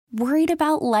Worried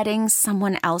about letting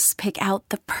someone else pick out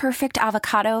the perfect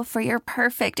avocado for your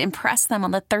perfect impress them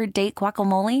on the third date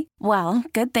guacamole? Well,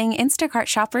 good thing Instacart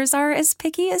shoppers are as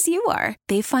picky as you are.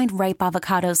 They find ripe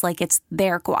avocados like it's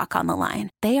their guac on the line.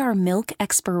 They are milk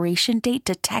expiration date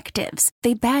detectives.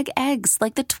 They bag eggs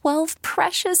like the 12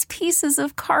 precious pieces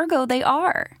of cargo they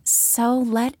are. So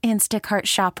let Instacart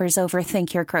shoppers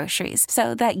overthink your groceries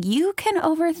so that you can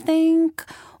overthink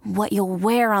what you'll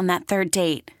wear on that third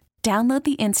date. Download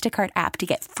the Instacart app to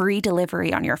get free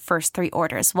delivery on your first 3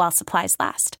 orders while supplies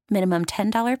last. Minimum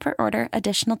 $10 per order.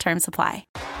 Additional terms apply.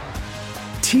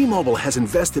 T-Mobile has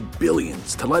invested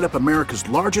billions to light up America's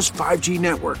largest 5G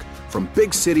network, from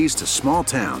big cities to small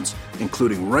towns,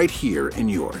 including right here in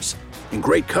yours. And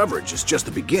great coverage is just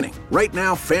the beginning. Right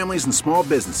now, families and small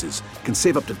businesses can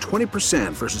save up to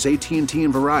 20% versus AT&T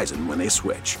and Verizon when they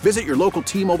switch. Visit your local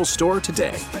T-Mobile store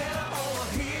today.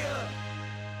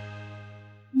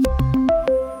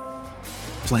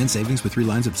 Plan savings with 3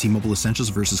 lines of T-Mobile Essentials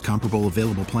versus comparable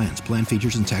available plans. Plan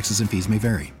features and taxes and fees may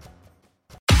vary.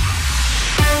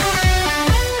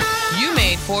 You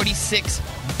made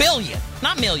 $46 billion,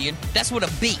 not million. That's with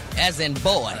a B, as in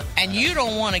boy. And you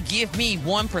don't want to give me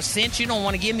 1%. You don't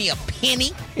want to give me a penny.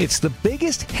 It's the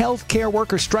biggest healthcare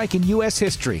worker strike in U.S.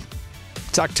 history.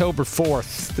 It's October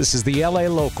 4th. This is the L.A.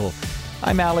 Local.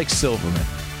 I'm Alex Silverman.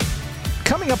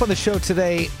 Coming up on the show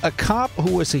today, a cop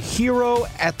who was a hero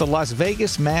at the Las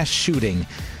Vegas mass shooting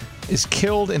is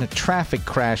killed in a traffic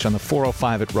crash on the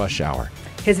 405 at rush hour.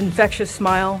 His infectious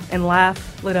smile and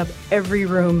laugh lit up every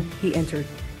room he entered.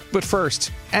 But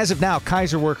first, as of now,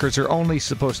 Kaiser workers are only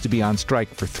supposed to be on strike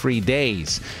for 3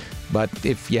 days. But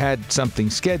if you had something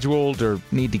scheduled or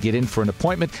need to get in for an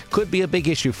appointment, could be a big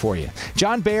issue for you.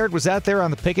 John Baird was out there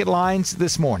on the picket lines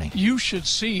this morning. You should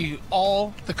see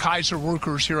all the Kaiser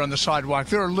workers here on the sidewalk.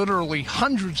 There are literally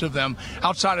hundreds of them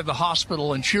outside of the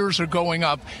hospital, and cheers are going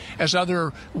up as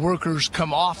other workers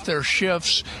come off their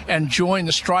shifts and join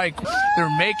the strike.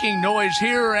 They're making noise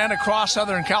here and across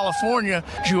Southern California.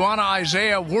 Juana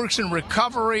Isaiah works in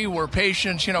recovery where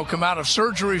patients, come out of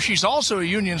surgery. She's also a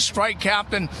union strike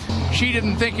captain. She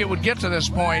didn't think it would get to this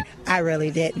point. I really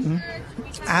didn't.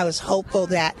 I was hopeful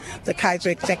that the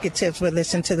Kaiser executives would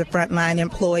listen to the frontline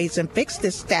employees and fix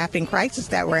this staffing crisis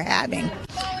that we're having.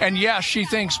 And yes, she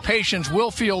thinks patients will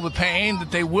feel the pain,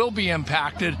 that they will be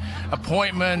impacted.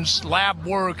 Appointments, lab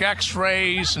work,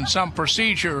 x-rays, and some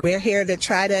procedure. We're here to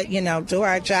try to, do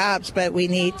our jobs, but we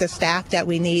need the staff that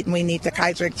we need, and we need the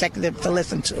Kaiser executive to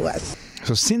listen to us.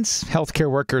 So since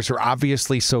healthcare workers are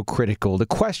obviously so critical, the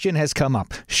question has come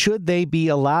up, should they be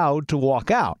allowed to walk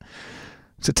out?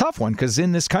 It's a tough one because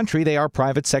in this country, they are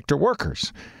private sector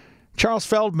workers. Charles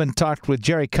Feldman talked with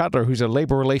Jerry Cutler, who's a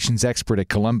labor relations expert at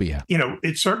Columbia.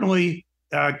 It certainly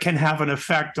can have an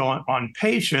effect on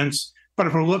patients. But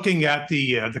if we're looking at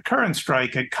the current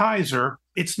strike at Kaiser,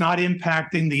 it's not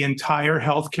impacting the entire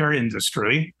healthcare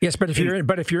industry. Yes, but if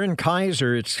you're in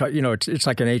Kaiser, it's like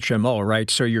an HMO, right?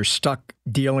 So you're stuck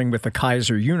dealing with the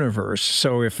Kaiser universe.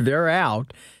 So if they're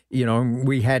out,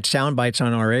 we had sound bites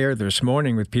on our air this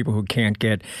morning with people who can't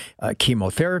get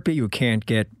chemotherapy, who can't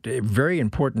get very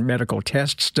important medical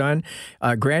tests done.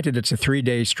 Granted, it's a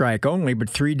 3-day strike only, but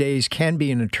 3 days can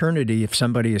be an eternity if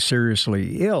somebody is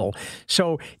seriously ill.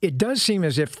 So it does seem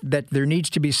as if that there needs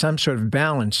to be some sort of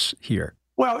balance here.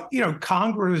 Well,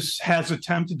 Congress has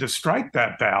attempted to strike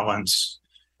that balance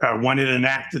when it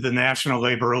enacted the National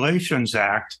Labor Relations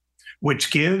Act,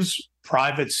 which gives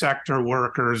private sector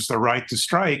workers the right to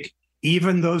strike,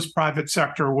 even those private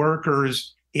sector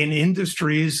workers in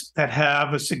industries that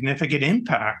have a significant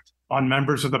impact on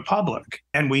members of the public.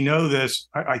 And we know this,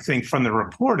 I think, from the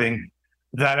reporting,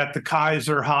 that at the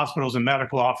Kaiser hospitals and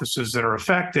medical offices that are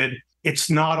affected,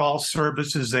 it's not all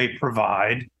services they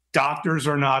provide. Doctors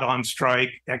are not on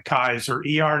strike at Kaiser.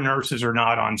 ER nurses are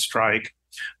not on strike.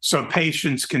 So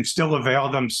patients can still avail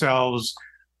themselves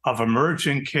of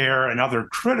emergent care and other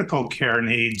critical care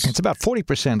needs. It's about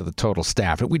 40% of the total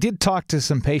staff. But we did talk to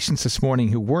some patients this morning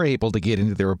who were able to get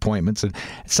into their appointments, and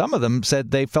some of them said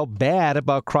they felt bad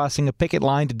about crossing a picket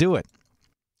line to do it.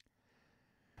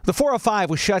 The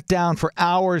 405 was shut down for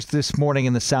hours this morning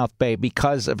in the South Bay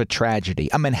because of a tragedy.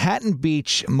 A Manhattan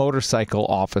Beach motorcycle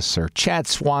officer, Chad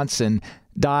Swanson,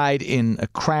 died in a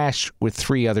crash with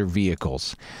 3 other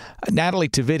vehicles. Natalie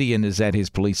Tavidian is at his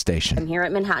police station. I'm here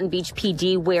at Manhattan Beach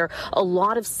PD, where a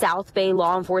lot of South Bay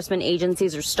law enforcement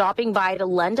agencies are stopping by to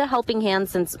lend a helping hand,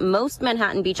 since most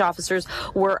Manhattan Beach officers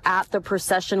were at the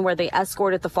procession where they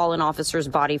escorted the fallen officer's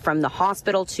body from the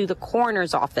hospital to the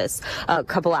coroner's office a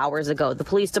couple hours ago. The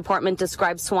police department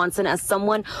described Swanson as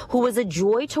someone who was a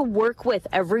joy to work with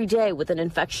every day, with an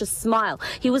infectious smile.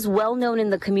 He was well known in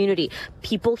the community.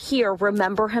 People here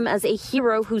remember him as a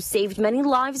hero who saved many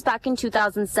lives back in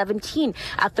 2017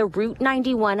 at the Route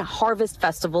 91 Harvest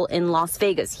Festival in Las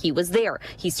Vegas. He was there.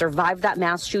 He survived that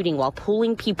mass shooting while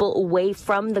pulling people away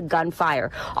from the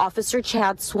gunfire. Officer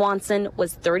Chad Swanson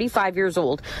was 35 years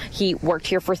old. He worked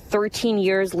here for 13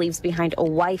 years, leaves behind a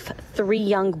wife, 3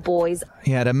 young boys.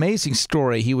 He had an amazing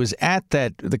story. He was at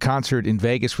the concert in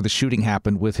Vegas where the shooting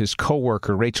happened with his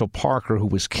coworker, Rachel Parker, who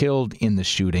was killed in the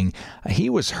shooting. He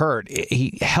was hurt.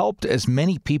 He helped as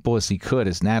many people as he could,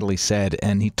 as Natalie said,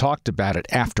 and he talked about it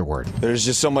afterward. There's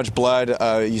just so much blood.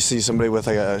 You see somebody with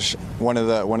like one of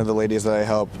the ladies that I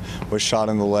helped was shot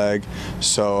in the leg.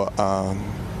 So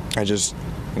I just,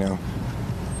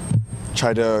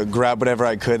 tried to grab whatever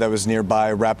I could that was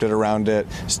nearby, wrapped it around it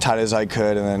as tight as I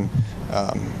could, and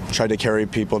then tried to carry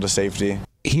people to safety.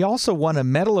 He also won a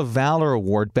Medal of Valor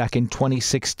award back in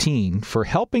 2016 for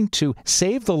helping to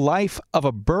save the life of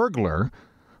a burglar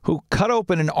who cut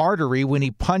open an artery when he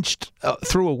punched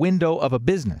through a window of a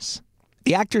business.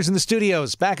 The actors in the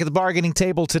studios back at the bargaining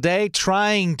table today,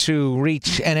 trying to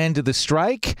reach an end to the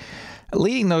strike.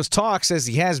 Leading those talks, as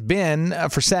he has been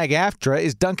for SAG-AFTRA,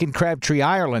 is Duncan Crabtree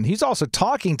Ireland. He's also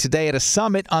talking today at a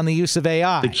summit on the use of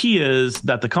AI. The key is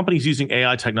that the companies using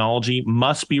AI technology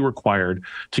must be required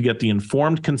to get the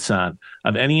informed consent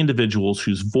of any individuals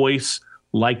whose voice,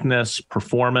 likeness,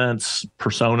 performance,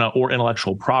 persona, or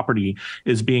intellectual property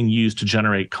is being used to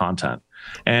generate content.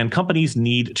 And companies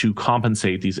need to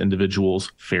compensate these individuals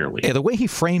fairly. Yeah, the way he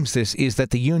frames this is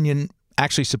that the union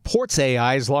actually supports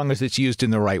AI as long as it's used in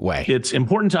the right way. It's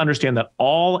important to understand that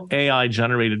all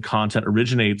AI-generated content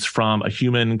originates from a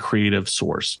human creative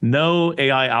source. No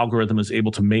AI algorithm is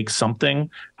able to make something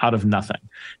out of nothing.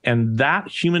 And that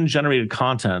human-generated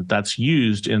content that's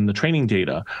used in the training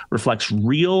data reflects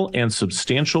real and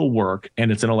substantial work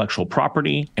and its intellectual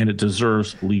property, and it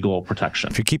deserves legal protection.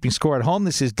 If you're keeping score at home,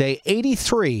 this is day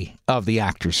 83 of the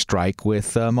actors' strike,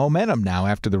 with momentum now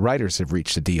after the writers have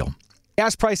reached a deal.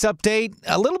 Gas price update,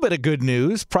 a little bit of good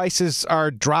news. Prices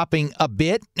are dropping a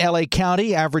bit. L.A.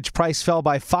 County average price fell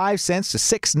by 5 cents to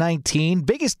 $6.19,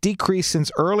 biggest decrease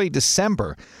since early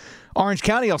December. Orange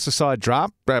County also saw a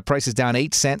drop. Prices down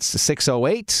 8 cents to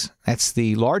 $6.08. That's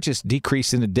the largest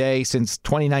decrease in a day since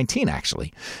 2019,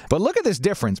 actually. But look at this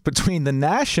difference between the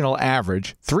national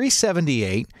average,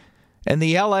 $3.78, and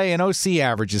the L.A. and O.C.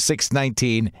 average is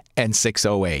 $6.19 and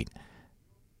 $6.08.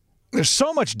 There's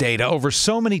so much data over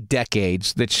so many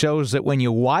decades that shows that when you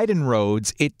widen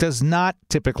roads, it does not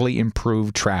typically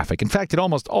improve traffic. In fact, it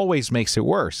almost always makes it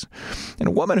worse. And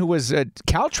a woman who was at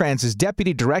Caltrans'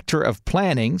 deputy director of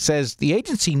planning says the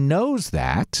agency knows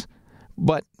that,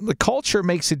 but the culture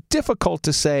makes it difficult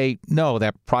to say, no,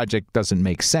 that project doesn't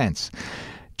make sense.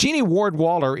 Jeannie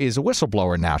Ward-Waller is a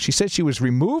whistleblower now. She said she was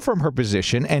removed from her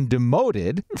position and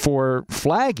demoted for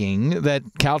flagging that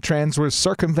Caltrans was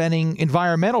circumventing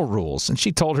environmental rules. And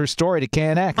she told her story to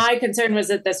KNX. My concern was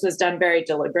that this was done very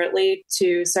deliberately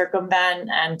to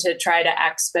circumvent and to try to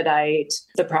expedite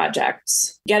the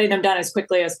projects. Getting them done as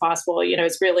quickly as possible,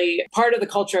 it's really part of the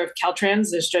culture of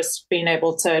Caltrans is just being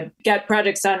able to get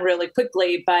projects done really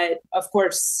quickly. But of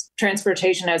course,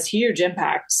 transportation has huge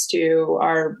impacts to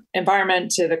our environment,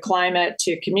 to the climate,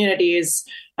 to communities.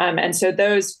 And so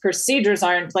those procedures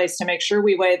are in place to make sure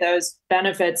we weigh those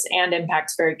benefits and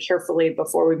impacts very carefully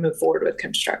before we move forward with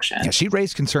construction. Yeah, she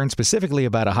raised concerns specifically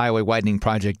about a highway widening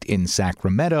project in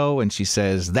Sacramento, and she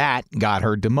says that got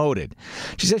her demoted.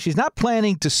 She says she's not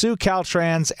planning to sue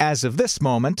Caltrans as of this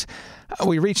moment.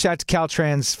 We reached out to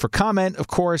Caltrans for comment, of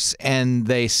course, and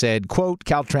they said, quote,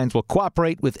 Caltrans will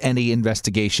cooperate with any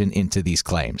investigation into these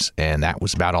claims. And that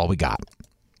was about all we got.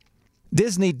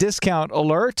 Disney discount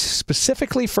alert,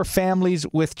 specifically for families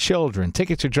with children.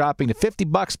 Tickets are dropping to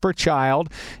 $50 per child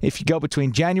if you go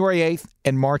between January 8th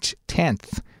and March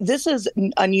 10th. This is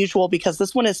unusual because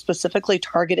this one is specifically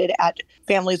targeted at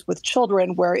families with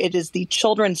children, where it is the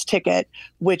children's ticket,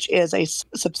 which is a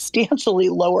substantially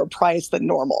lower price than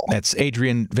normal. That's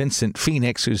Adrian Vincent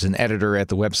Phoenix, who's an editor at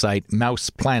the website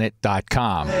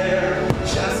mouseplanet.com.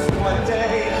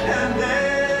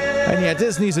 And yeah,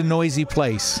 Disney's a noisy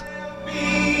place.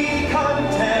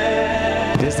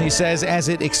 Disney says as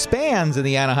it expands in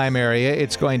the Anaheim area,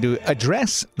 it's going to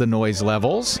address the noise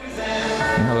levels.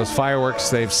 You know, those fireworks,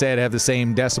 they've said, have the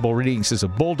same decibel readings as a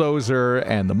bulldozer,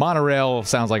 and the monorail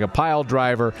sounds like a pile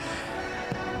driver.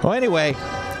 Well, anyway,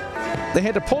 they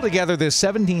had to pull together this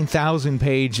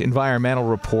 17,000-page environmental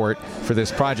report for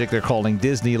this project they're calling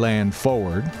Disneyland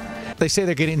Forward. They say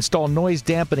they're going to install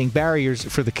noise-dampening barriers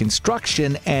for the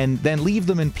construction and then leave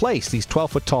them in place, these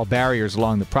 12-foot-tall barriers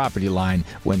along the property line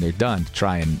when they're done to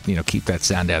try and, keep that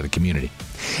sound out of the community.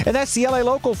 And that's the LA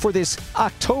Local for this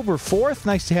October 4th.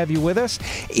 Nice to have you with us.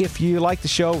 If you like the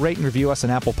show, rate and review us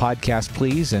on Apple Podcasts,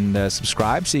 please, and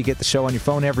subscribe so you get the show on your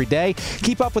phone every day.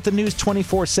 Keep up with the news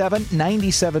 24/7,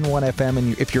 97.1 FM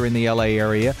and if you're in the LA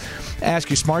area. Ask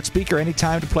your smart speaker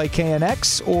anytime to play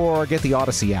KNX or get the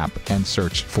Odyssey app and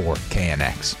search for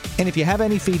KNX. And if you have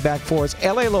any feedback for us,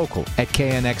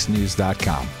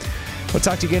 LALocal@knxnews.com. We'll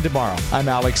talk to you again tomorrow. I'm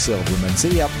Alex Silverman.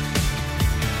 See ya.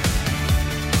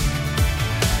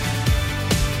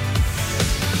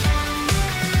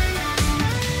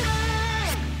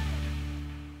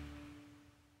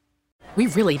 We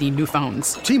really need new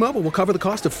phones. T-Mobile will cover the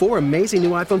cost of 4 amazing new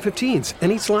iPhone 15s, and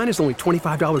each line is only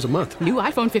 $25 a month. New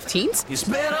iPhone 15s? It's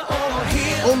better over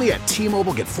here. Only at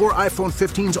T-Mobile, get 4 iPhone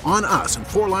 15s on us and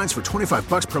 4 lines for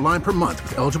 $25 per line per month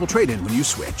with eligible trade-in when you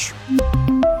switch.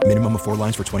 Minimum of 4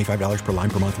 lines for $25 per line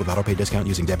per month with autopay discount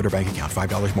using debit or bank account.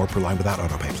 $5 more per line without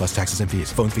autopay, plus taxes and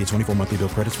fees. Phone fee at 24 monthly bill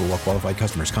credits for well-qualified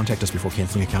customers. Contact us before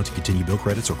canceling account to continue bill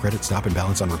credits or credit stop and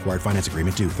balance on required finance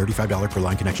agreement due. $35 per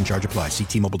line connection charge applies. See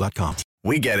T-Mobile.com.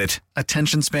 We get it.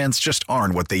 Attention spans just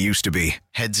aren't what they used to be.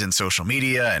 Heads in social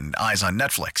media and eyes on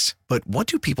Netflix. But what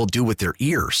do people do with their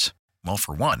ears? Well,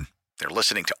 for one, they're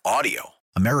listening to audio.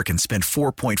 Americans spend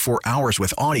 4.4 hours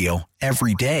with audio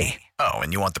every day. Oh,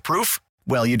 and you want the proof?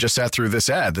 Well, you just sat through this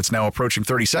ad that's now approaching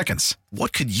 30 seconds.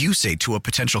 What could you say to a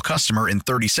potential customer in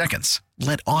 30 seconds?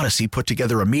 Let Odyssey put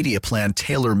together a media plan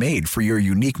tailor-made for your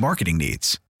unique marketing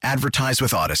needs. Advertise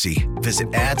with Odyssey.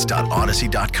 Visit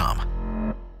ads.odyssey.com.